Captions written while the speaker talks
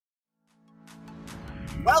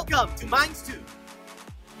Welcome to Minds 2.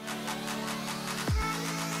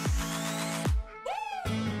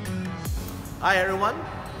 Hi everyone,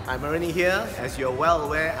 I'm Ernie here. As you're well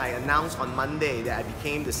aware, I announced on Monday that I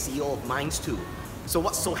became the CEO of Minds 2. So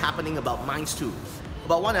what's so happening about Minds 2?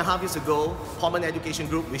 About 1.5 years ago, Common Education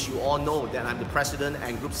Group, which you all know that I'm the president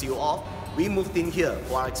and group CEO of, we moved in here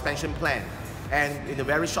for our expansion plan. And in a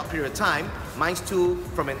very short period of time, Minds 2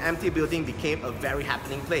 from an empty building became a very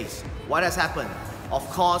happening place. What has happened? Of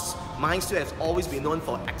course, Minds 2 has always been known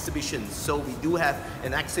for exhibitions, so we do have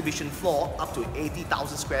an exhibition floor up to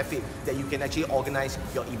 80,000 square feet that you can actually organize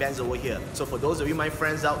your events over here. So for those of you, my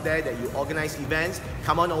friends out there, that you organize events,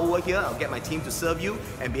 come on over here, I'll get my team to serve you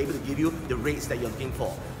and be able to give you the rates that you're looking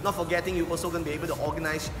for. Not forgetting, you're also going to be able to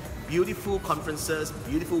organize beautiful conferences,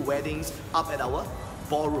 beautiful weddings up at our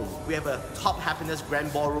ballroom. We have a top happiness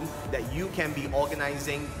grand ballroom that you can be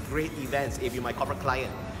organizing great events if you're my corporate client.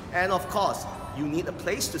 And of course, you need a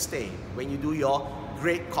place to stay when you do your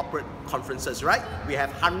great corporate conferences, right? We have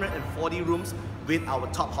 140 rooms with our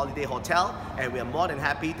top holiday hotel, and we are more than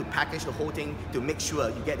happy to package the whole thing to make sure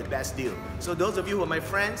you get the best deal. So those of you who are my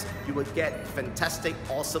friends, you will get fantastic,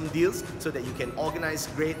 awesome deals so that you can organize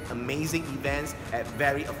great, amazing events at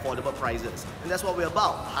very affordable prices. And that's what we're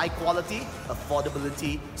about, high quality,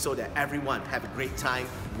 affordability, so that everyone have a great time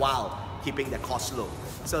while keeping their costs low.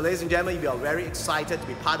 So ladies and gentlemen, we are very excited to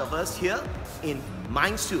be part of us here in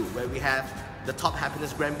Minds 2, where we have the top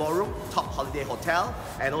happiness grand ballroom, top holiday hotel,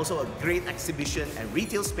 and also a great exhibition and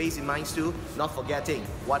retail space in Minds 2, not forgetting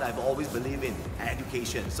what I've always believed in,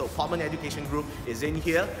 education. So Portman Education Group is in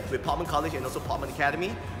here with Portman College and also Portman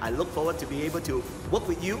Academy. I look forward to be able to work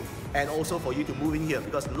with you and also for you to move in here,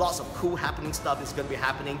 because lots of cool happening stuff is going to be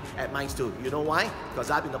happening at Minds 2. You know why? Because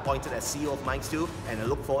I've been appointed as CEO of Minds 2, and I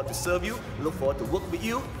look forward to serve you, look forward to work with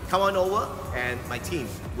you. Come on over and my team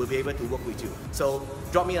will be able to work with you. So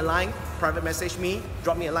drop me a line, private message me,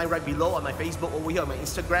 drop me a line right below on my Facebook, over here on my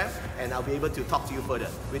Instagram, and I'll be able to talk to you further.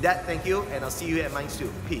 With that, thank you, and I'll see you at Minds 2.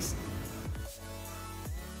 Peace.